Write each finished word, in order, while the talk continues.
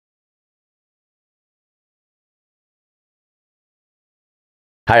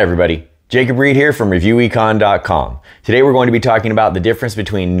Hi everybody, Jacob Reed here from ReviewEcon.com. Today we're going to be talking about the difference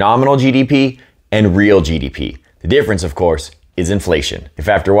between nominal GDP and real GDP. The difference, of course, is inflation. If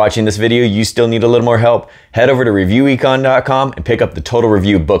after watching this video you still need a little more help, head over to ReviewEcon.com and pick up the Total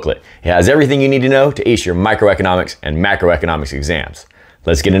Review booklet. It has everything you need to know to ace your microeconomics and macroeconomics exams.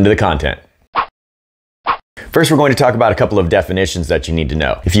 Let's get into the content. First, we're going to talk about a couple of definitions that you need to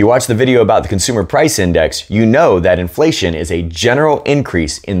know. If you watch the video about the Consumer Price Index, you know that inflation is a general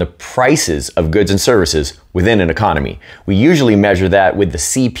increase in the prices of goods and services within an economy. We usually measure that with the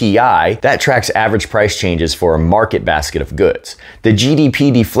CPI. That tracks average price changes for a market basket of goods. The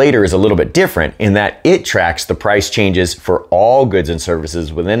GDP Deflator is a little bit different in that it tracks the price changes for all goods and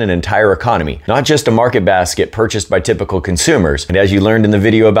services within an entire economy, not just a market basket purchased by typical consumers. And as you learned in the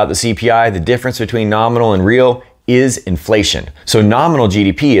video about the CPI, the difference between nominal and real is inflation. So nominal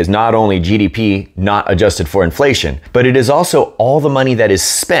GDP is not only GDP not adjusted for inflation, but it is also all the money that is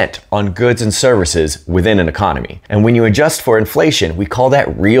spent on goods and services within an economy. And when you adjust for inflation, we call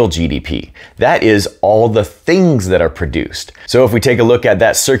that real GDP. That is all the things that are produced. So if we take a look at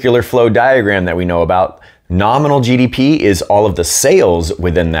that circular flow diagram that we know about, nominal GDP is all of the sales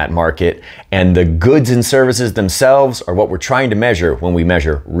within that market, and the goods and services themselves are what we're trying to measure when we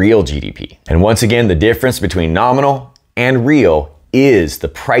measure real GDP. And once again, the difference between nominal and real is the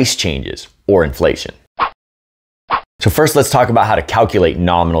price changes or inflation. So first, let's talk about how to calculate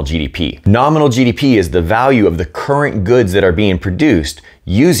nominal GDP. Nominal GDP is the value of the current goods that are being produced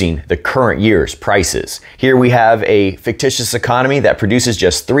using the current year's prices. Here we have a fictitious economy that produces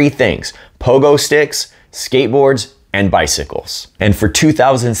just three things: pogo sticks, skateboards, and bicycles. And for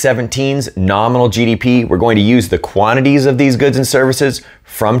 2017's nominal GDP, we're going to use the quantities of these goods and services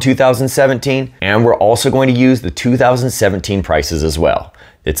from 2017, and we're also going to use the 2017 prices as well.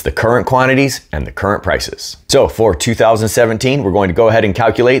 It's the current quantities and the current prices. So for 2017, we're going to go ahead and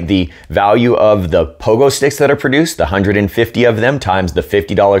calculate the value of the pogo sticks that are produced, the 150 of them times the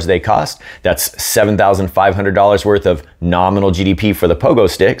 $50 they cost. That's $7,500 worth of nominal GDP for the pogo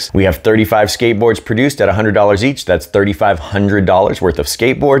sticks. We have 35 skateboards produced at $100 each. That's $3,500 worth of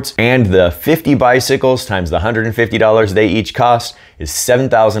skateboards. And the 50 bicycles times the $150 they each cost is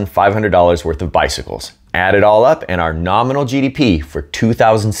 $7,500 worth of bicycles. Add it all up, and our nominal GDP for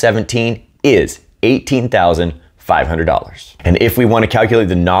 2017 is $18,500. And if we want to calculate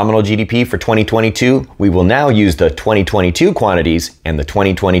the nominal GDP for 2022, we will now use the 2022 quantities and the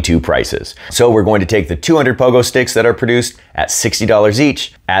 2022 prices. So we're going to take the 200 pogo sticks that are produced at $60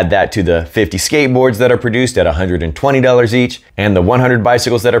 each, add that to the 50 skateboards that are produced at $120 each, and the 100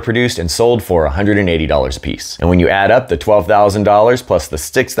 bicycles that are produced and sold for $180 a piece. And when you add up the $12,000 plus the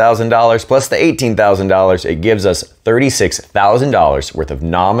 $6,000 plus the $18,000, it gives us $36,000 worth of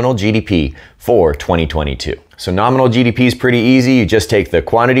nominal GDP for 2022. So nominal GDP is pretty easy. You just take the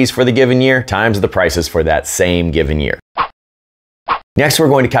quantities for the given year times the prices for that same given year. Next, we're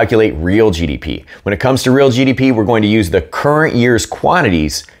going to calculate real GDP. When it comes to real GDP, we're going to use the current year's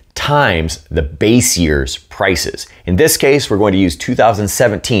quantities times the base year's prices. In this case, we're going to use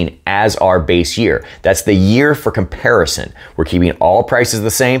 2017 as our base year. That's the year for comparison. We're keeping all prices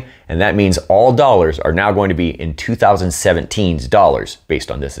the same, and that means all dollars are now going to be in 2017's dollars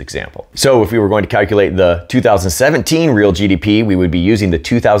based on this example. So if we were going to calculate the 2017 real GDP, we would be using the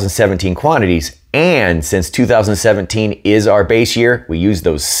 2017 quantities. And since 2017 is our base year, we use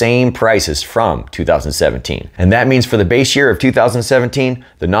those same prices from 2017. And that means for the base year of 2017,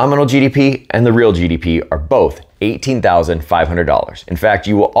 the nominal GDP and the real GDP are both $18,500. In fact,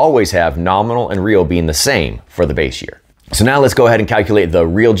 you will always have nominal and real being the same for the base year. So now let's go ahead and calculate the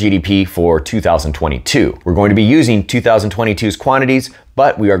real GDP for 2022. We're going to be using 2022's quantities,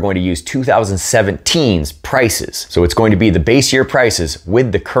 but we are going to use 2017's prices. So it's going to be the base year prices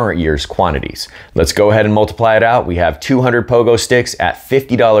with the current year's quantities. Let's go ahead and multiply it out. We have 200 pogo sticks at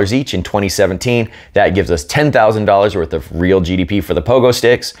 $50 each in 2017. That gives us $10,000 worth of real GDP for the pogo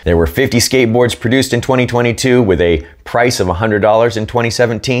sticks. There were 50 skateboards produced in 2022 with a price of $100 in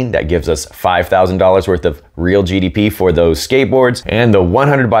 2017. That gives us $5,000 worth of real GDP for those skateboards. And the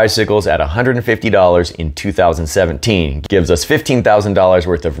 100 bicycles at $150 in 2017 gives us $15,000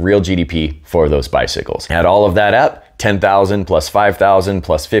 worth of real GDP for those bicycles. Add all of that up, 10,000 plus 5,000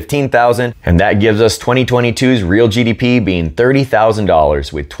 plus 15,000, and that gives us 2022's real GDP being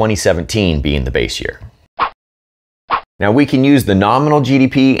 $30,000 with 2017 being the base year. Now we can use the nominal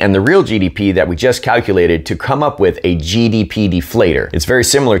GDP and the real GDP that we just calculated to come up with a GDP deflator. It's very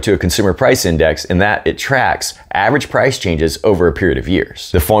similar to a consumer price index in that it tracks average price changes over a period of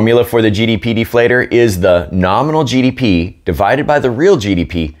years. The formula for the GDP deflator is the nominal GDP divided by the real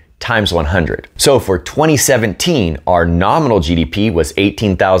GDP times 100. So for 2017, our nominal GDP was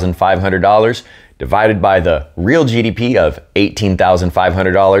 $18,500 divided by the real GDP of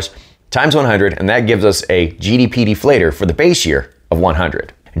 $18,500 times 100, and that gives us a GDP deflator for the base year of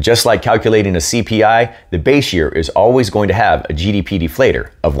 100. And just like calculating a CPI, the base year is always going to have a GDP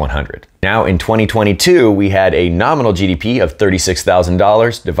deflator of 100. Now in 2022, we had a nominal GDP of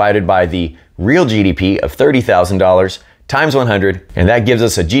 $36,000 divided by the real GDP of $30,000 times 100, and that gives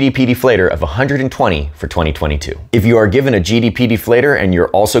us a GDP deflator of 120 for 2022. If you are given a GDP deflator and you're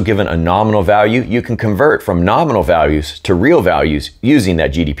also given a nominal value, you can convert from nominal values to real values using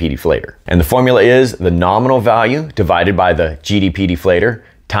that GDP deflator. And the formula is the nominal value divided by the GDP deflator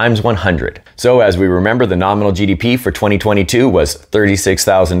times 100. So as we remember, the nominal GDP for 2022 was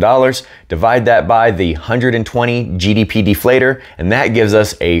 $36,000. Divide that by the 120 GDP deflator, and that gives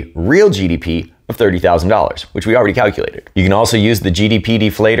us a real GDP of $30,000, which we already calculated. You can also use the GDP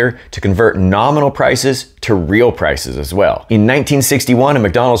deflator to convert nominal prices to real prices as well. In 1961, a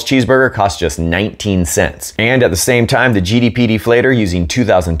McDonald's cheeseburger cost just 19 cents. And at the same time, the GDP deflator using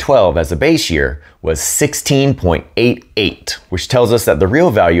 2012 as the base year was 16.88, which tells us that the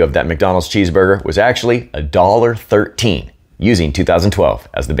real value of that McDonald's cheeseburger was actually $1.13. Using 2012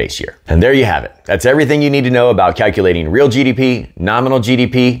 as the base year. And there you have it. That's everything you need to know about calculating real GDP, nominal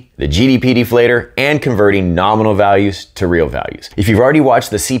GDP, the GDP deflator, and converting nominal values to real values. If you've already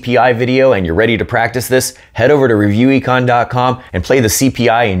watched the CPI video and you're ready to practice this, head over to reviewecon.com and play the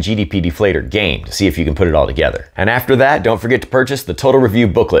CPI and GDP deflator game to see if you can put it all together. And after that, don't forget to purchase the Total Review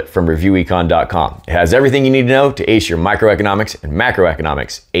booklet from reviewecon.com. It has everything you need to know to ace your microeconomics and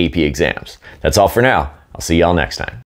macroeconomics AP exams. That's all for now. I'll see y'all next time.